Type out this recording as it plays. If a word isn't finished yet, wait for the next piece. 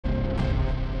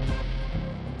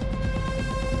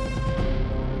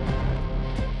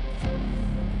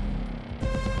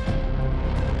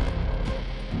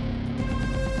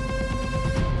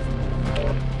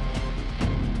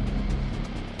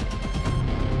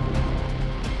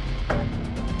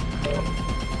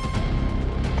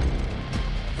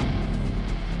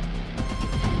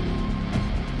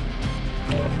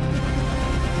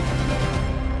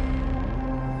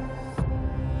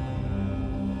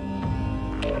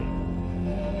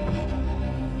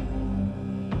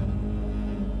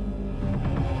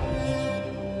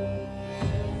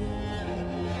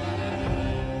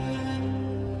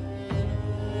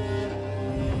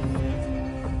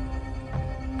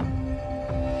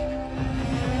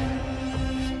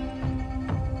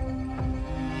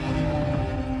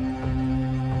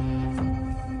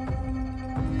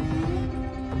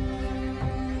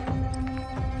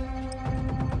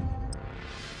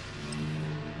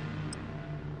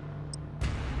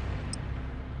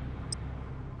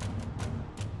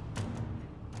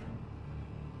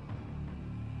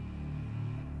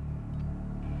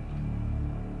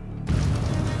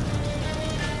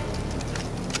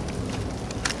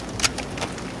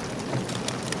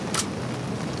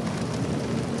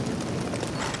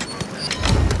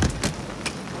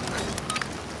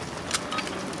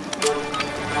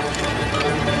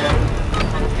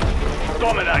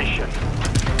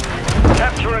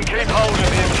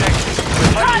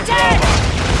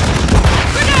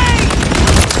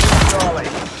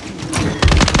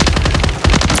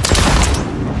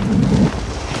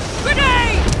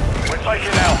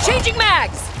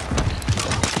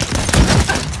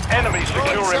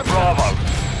securing Bravo.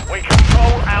 We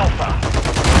control Alpha.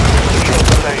 Secure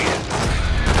the lead.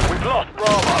 We've lost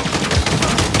Bravo.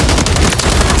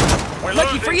 We're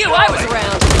Lucky for you, Charlie. I was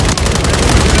around.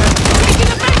 Taking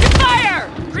effective fire!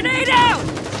 Grenade out!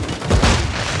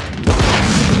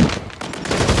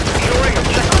 Securing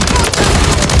objective.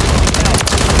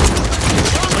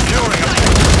 Securing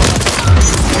objective.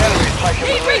 The enemy's taking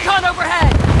Need the lead. recon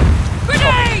overhead!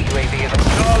 Grenade!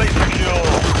 Charlie secure.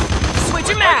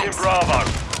 Switching Taking mags! Bravo.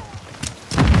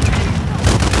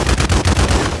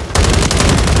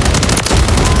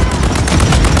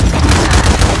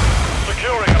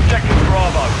 Securing objective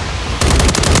Bravo.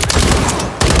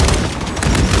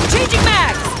 Changing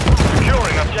mags!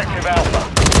 Securing objective Alpha.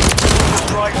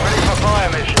 Strike ready for fire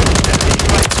mission.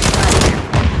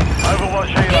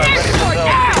 Overwatch helo Get ready air for support self.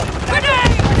 now!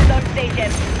 Grenade!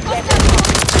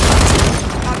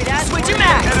 Switching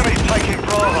mags! Enemies taking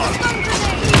Bravo.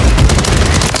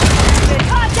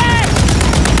 Contact!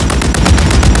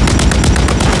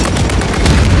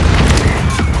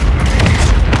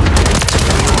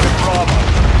 Bravo.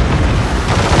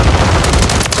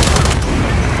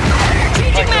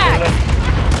 Changing mags!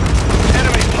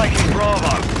 Enemies taking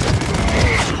Bravo.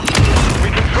 We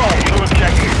control two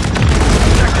objectives.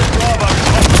 Objective Bravo is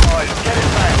compromised. Get it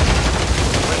back.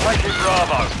 We're taking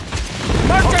Bravo.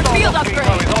 Mark their Hostile field Mosquito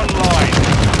upgrade! is online.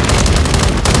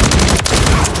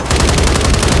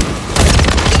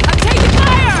 I'm taking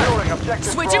fire! Securing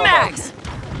objective Switching Bravo. mags!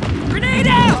 Grenade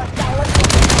out!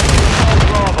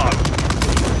 Bravo.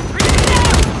 Grenade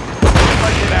out!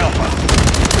 Taking Alpha.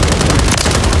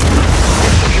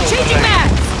 Secure the Changing lead.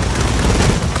 mags!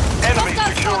 Enemy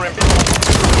securing Bravo.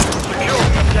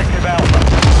 Securing objective Alpha.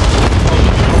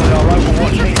 Destroyed our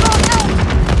Overwatch helo.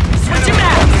 Switching Enemy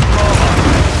mags! taking Bravo.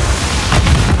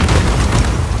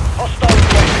 Hostile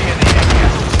UAV in the area.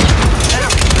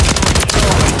 Enemy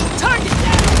securing Target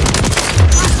down!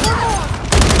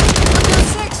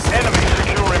 Enemy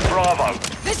securing Bravo.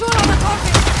 This one on the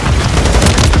target!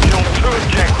 Secure two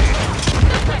objectives.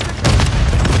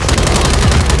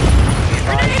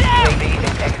 Grenade out!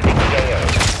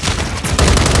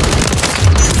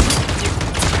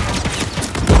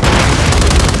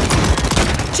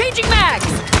 Changing mags!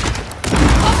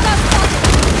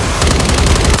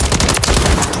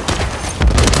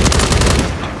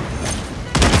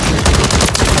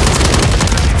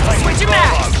 Taking Switching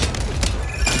Bravo. mags!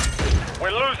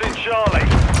 We're losing Charlie.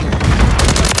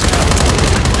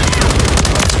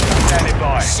 Standing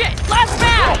by. Shit! Last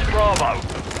round! Lost Bravo.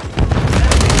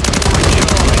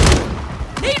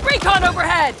 Need recon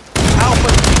overhead! Alpha.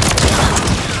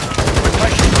 We're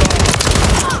taking Bravo.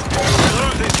 We're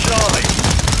losing Charlie.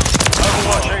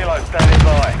 Overwatch helo standing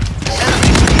by.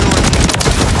 Enemy securing.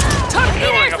 Target air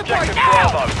Securing support objective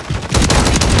now! Bravo.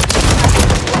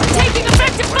 Taking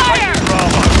effective fire! Taking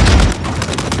Bravo.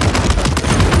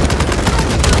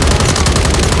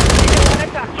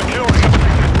 Securing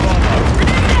objective Bravo.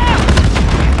 Grenade out!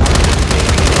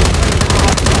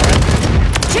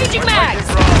 Changing Taking mags!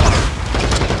 Bravo.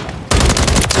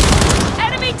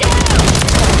 Enemy down!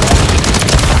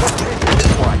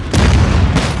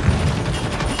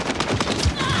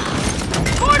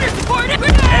 Border support!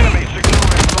 Grenade! Enemy securing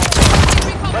Bravo.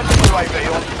 Friendly UAV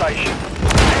on station.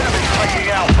 Enemy taking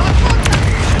Alpha.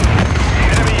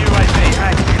 Enemy UAV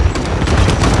active.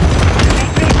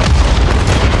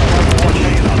 Overwatch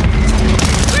helo.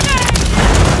 Grenade!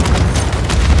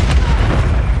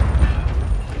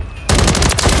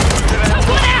 Took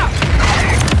one out!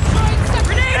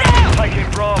 Grenade out! Taking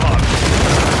Bravo.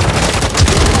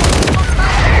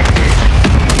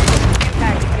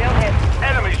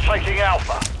 Enemies taking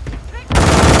Alpha.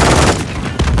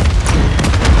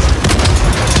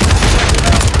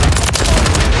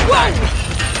 One!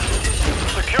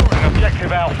 Securing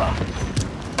objective Alpha.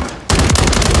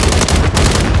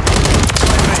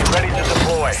 UAV ready to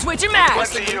deploy. Switching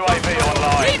mags! 20 UAV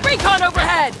online. Need recon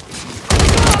overhead!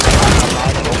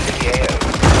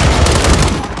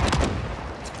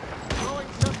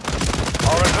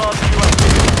 Our advanced UAV.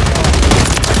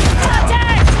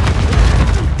 Contact!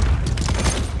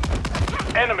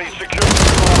 Enemy securing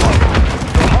Bravo.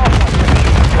 Your half-life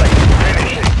mission complete.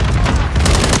 Finishing.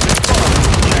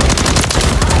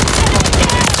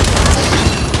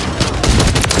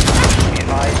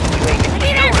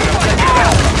 Need air support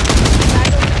now!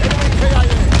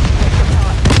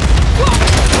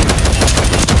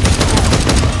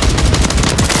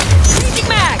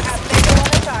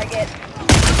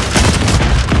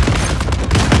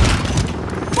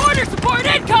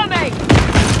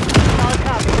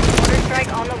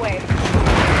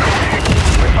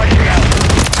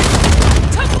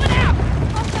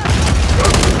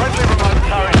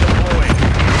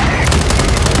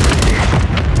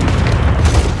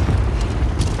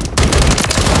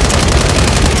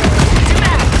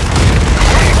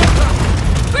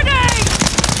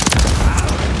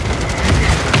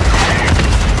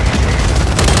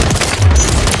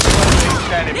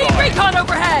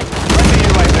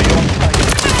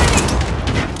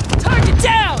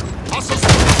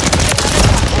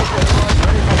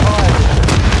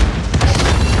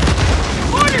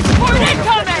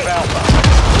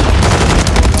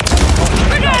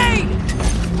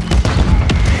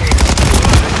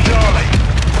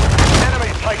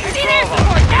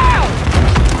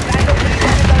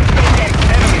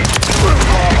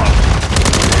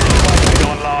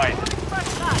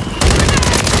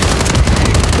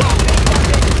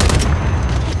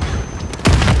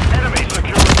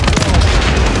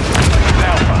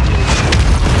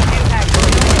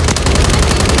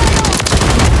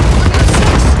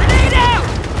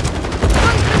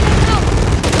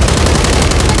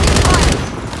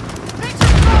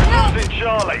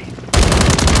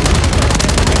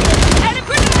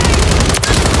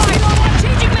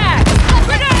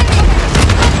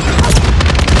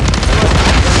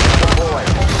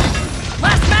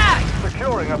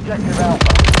 securing objective Alpha.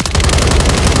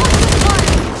 Watch your fire!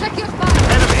 Check your fire!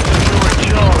 Enemy securing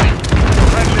Charlie.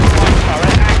 Friendly flight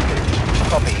turret active.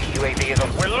 Copy. UAV is on.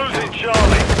 We're losing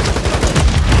Charlie.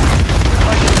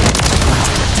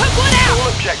 Took one out! All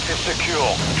objectives secure.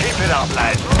 Keep it up,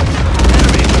 lads.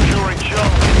 Enemy securing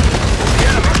Charlie. The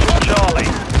enemy took Charlie.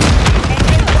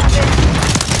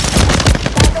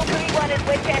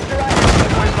 We're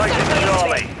taking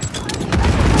Charlie.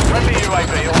 Friendly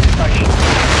UAV on station.